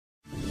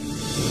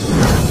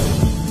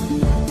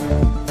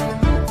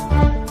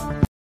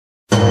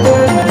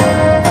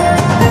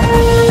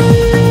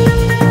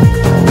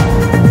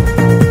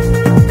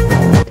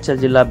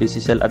మేడ్చల్ జిల్లా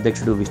బీసీసీఎల్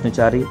అధ్యక్షుడు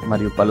విష్ణుచారి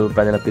మరియు పలువురు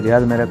ప్రజల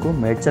ఫిర్యాదు మేరకు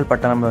మేడ్చల్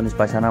పట్టణంలోని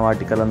శ్మశాన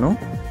వాటికలను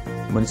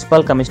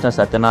మున్సిపల్ కమిషనర్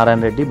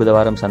సత్యనారాయణ రెడ్డి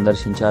బుధవారం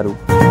సందర్శించారు.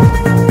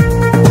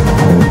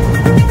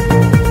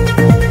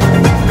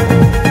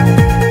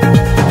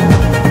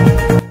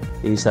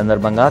 ఈ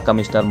సందర్భంగా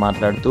కమిషనర్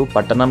మాట్లాడుతూ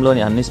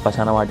పట్టణంలోని అన్ని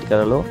శ్మశాన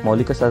వాటికలలో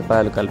మౌలిక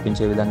సదుపాయాలు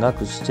కల్పించే విధంగా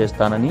కృషి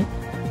చేస్తానని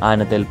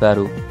ఆయన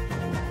తెలిపారు.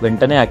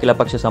 వెంటనే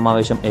అఖిలపక్ష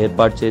సమావేశం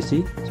ఏర్పాటు చేసి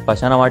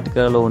శ్మశాన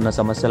వాటికలలో ఉన్న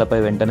సమస్యలపై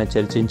వెంటనే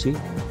చర్చించి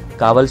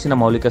కావలసిన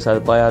మౌలిక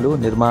సదుపాయాలు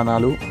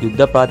నిర్మాణాలు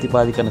యుద్ధ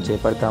ప్రాతిపాదికన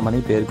చేపడతామని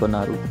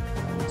పేర్కొన్నారు.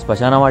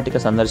 శ్మశాన వాటిక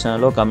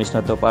సందర్శనలో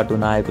కమిషనర్తో పాటు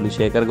నాయకులు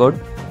శేఖర్ గౌడ్,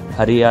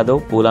 హరి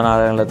యాదవ్,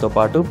 పూలనారాయణలతో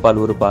పాటు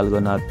పలువురు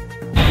పాల్గొన్నారు.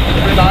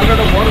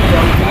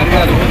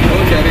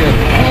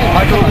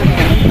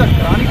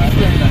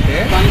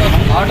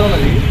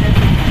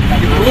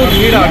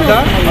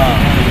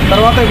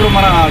 తర్వాత ఇప్పుడు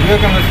మన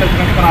వివేకానంద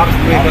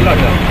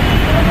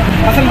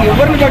అసలు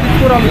ఎవరిని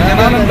పట్టించుకోరు,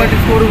 జనాలను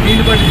పట్టించుకోరు,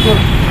 వీళ్ళు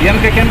పట్టించుకోరు.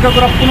 వెనక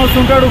రప్పును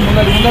వస్తుంటాడు,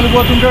 ముందలు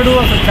పోతుంటాడు.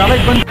 అసలు చాలా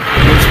ఇబ్బంది.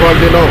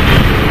 మున్సిపాలిటీలో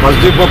బస్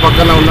డిపో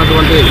పక్కన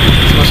ఉన్నటువంటి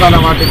శ్మశాన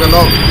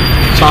వాటికలో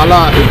చాలా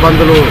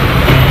ఇబ్బందులు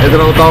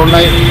ఎదురవుతూ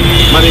ఉన్నాయి.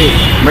 మరి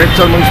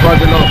మేడ్చల్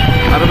మున్సిపాలిటీలో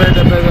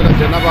 60-70 వేల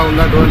జనాభా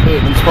ఉన్నటువంటి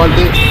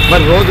మున్సిపాలిటీ.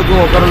 మరి రోజుకు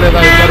ఒకరు లేదా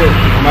ఇద్దరు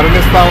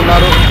మరణిస్తూ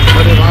ఉన్నారు.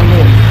 మరి వాళ్ళు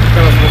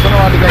ఇక్కడ శ్మశాన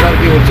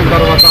వాటికకి వచ్చిన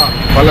తర్వాత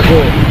వాళ్ళకు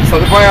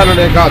సదుపాయాలు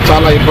లేక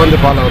చాలా ఇబ్బంది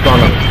పాలవుతూ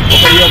ఉన్నారు.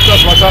 ఈ యొక్క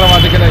శ్మశాన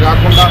వాటికనే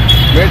కాకుండా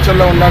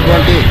మేడ్చల్లో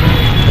ఉన్నటువంటి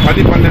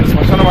 10-12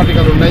 శ్మశాన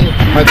వాటికలు ఉన్నాయి.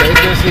 మరి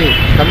దయచేసి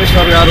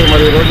కమిషనర్ గారు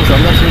మరి ఈరోజు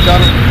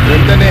సందర్శించారు.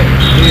 వెంటనే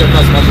ఈ యొక్క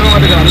శ్మశాన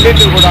వాటికలు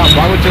అన్నింటినీ కూడా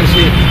బాగు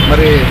చేసి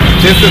మరి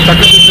చేస్తే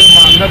చక్కదిద్దే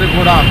మా అందరికీ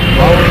కూడా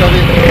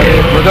బాగుంటుంది. మరి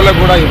ప్రజలకు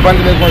కూడా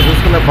ఇబ్బంది లేకుండా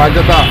చూసుకునే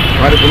బాధ్యత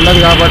వారికి ఉన్నది.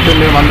 కాబట్టి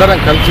మేమందరం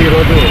కలిసి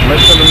ఈరోజు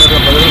మేడ్చల్ ఉన్న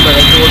ప్రజలంతా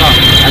కలిసి కూడా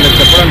ఆయన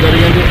చెప్పడం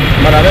జరిగింది.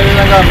 మరి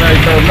అదేవిధంగా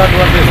ఇక్కడ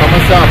ఉన్నటువంటి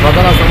సమస్య,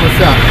 ప్రధాన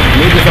సమస్య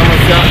నీటి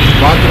సమస్య,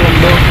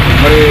 బాత్రూంలు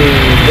మరి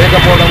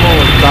లేకపోవడము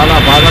చాలా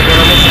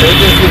బాధాకరము.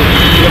 దయచేసి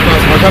ఈ యొక్క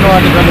శ్మశాన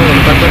వాటికను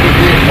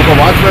చక్కదిద్ది ఒక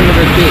వాచ్మెన్ను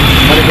పెట్టి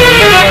మరి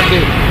ఉన్నటువంటి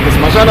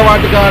శ్మశాన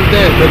వాటిక అంటే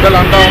పెద్దలు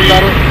అంటూ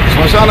ఉంటారు,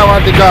 శ్మశాన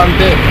వాటిక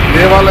అంటే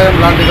దేవాలయం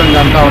లాంటిదని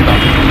అంటూ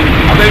ఉంటారు.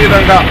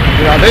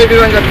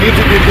 అదేవిధంగా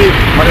తీర్చిదిద్ది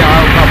మరి ఆ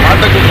యొక్క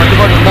మాటకు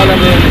కట్టుబడి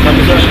ఉండాలని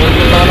కమిషన్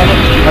కోరుకుంటున్నాను.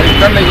 మరి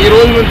ఇక్కడనే ఈ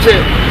రోజు నుంచే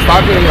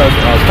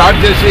స్టార్ట్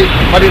చేసి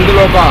మరి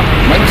ఇందులో ఒక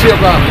మంచి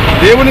ఒక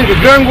దేవుని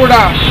విగ్రహం కూడా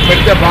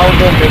పెడితే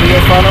బాగుంటుందని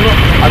తెలియజేస్తాను.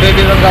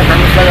 అదేవిధంగా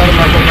కమిషనర్ గారు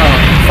నాకు ఒక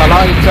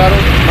సలహా ఇచ్చారు.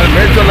 మరి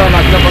మేడ్చల్లో ఉన్న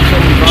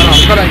అఖిలపక్షం ద్వారా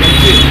అందరం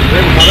కలిసి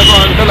రేపు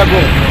 11 గంటలకు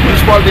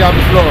మున్సిపాలిటీ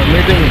ఆఫీస్లో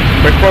మీటింగ్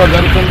పెట్టుకోవడం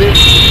జరుగుతుంది.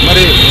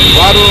 మరి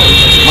వారు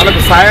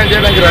మనకు సాయం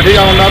చేయడానికి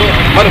రెడీగా ఉన్నారు.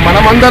 మరి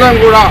మనమందరం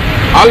కూడా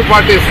ఆల్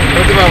పార్టీస్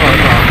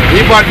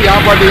ఈ పార్టీ ఆ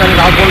పార్టీ కానీ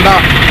కాకుండా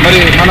మరి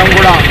మనం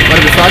కూడా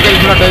మరి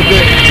సహకరించినట్టయితే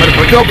మరి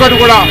ప్రతి ఒక్కరు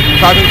కూడా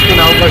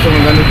సాధించుకునే అవకాశం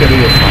ఉందని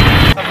తెలియజేస్తాం.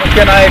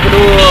 ముఖ్య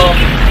నాయకులు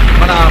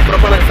మన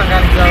పురపాలక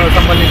సంఘానికి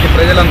సంబంధించి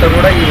ప్రజలంతా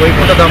కూడా ఈ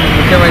వైకుంఠధామం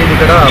ముఖ్యమైనది.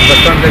 ఇక్కడ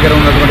బస్టాండ్ దగ్గర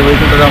ఉన్నటువంటి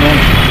వైకుంఠధామం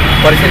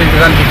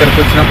పరిశీలించడానికి ఇక్కడికి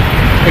వచ్చినాం.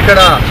 ఇక్కడ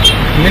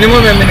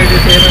మినిమం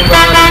ఎమ్యూనిటీస్ ఏమేమి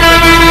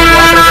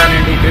వాటర్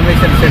కానివ్వండి,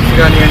 క్రిమేషన్ సెట్స్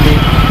కానివ్వండి,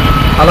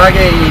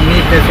 అలాగే ఈ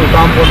నీట్నెస్,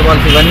 కాంపౌండ్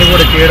వాల్స్ ఇవన్నీ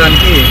కూడా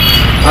చేయడానికి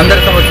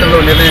అందరి సమక్షంలో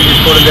నిర్ణయం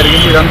తీసుకోవడం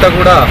జరిగింది. ఇదంతా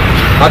కూడా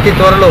అతి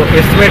త్వరలో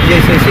ఎస్టిమేట్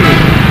చేసేసి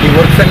ఈ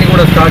వర్క్స్ అన్నీ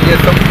కూడా స్టార్ట్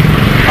చేస్తాం.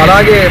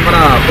 అలాగే మన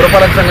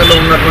పురపాలక సంఘంలో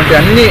ఉన్నటువంటి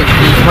అన్ని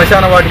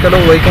శ్మశాన వాటికలు,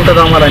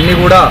 వైకుంఠధామాలు అన్నీ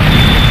కూడా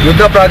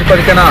యుద్ధ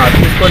ప్రాతిపదికన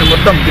తీసుకొని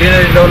మొత్తం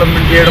గ్రీనరీ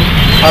డెవలప్మెంట్ చేయడం,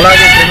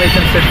 అలాగే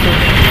క్రిమేషన్ సెట్స్,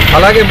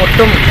 అలాగే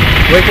మొత్తం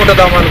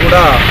వైకుంఠధామాలు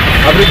కూడా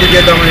అభివృద్ధి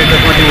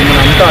చేద్దామనేటటువంటి మన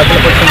అంతా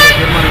అఖిలపక్షంతో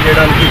తీర్మానం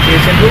చేయడానికి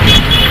చేసిండ్రు.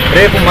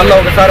 రేపు మళ్ళీ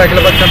ఒకసారి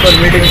అఖిలపక్షంతో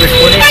మీటింగ్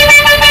పెట్టుకొని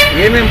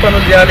ఏమేం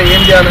పనులు చేయాలి,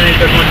 ఏం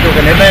చేయాలనేటటువంటి ఒక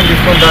నిర్ణయం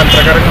తీసుకొని దాని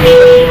ప్రకారంగా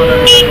ముందుకు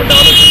పోవాలనేటటువంటి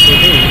ఆలోచనతో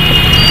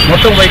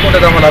మొత్తం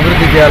వైకుంఠధామాలు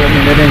అభివృద్ధి చేయాలని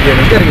నిర్ణయం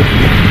చేయడం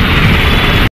జరిగింది.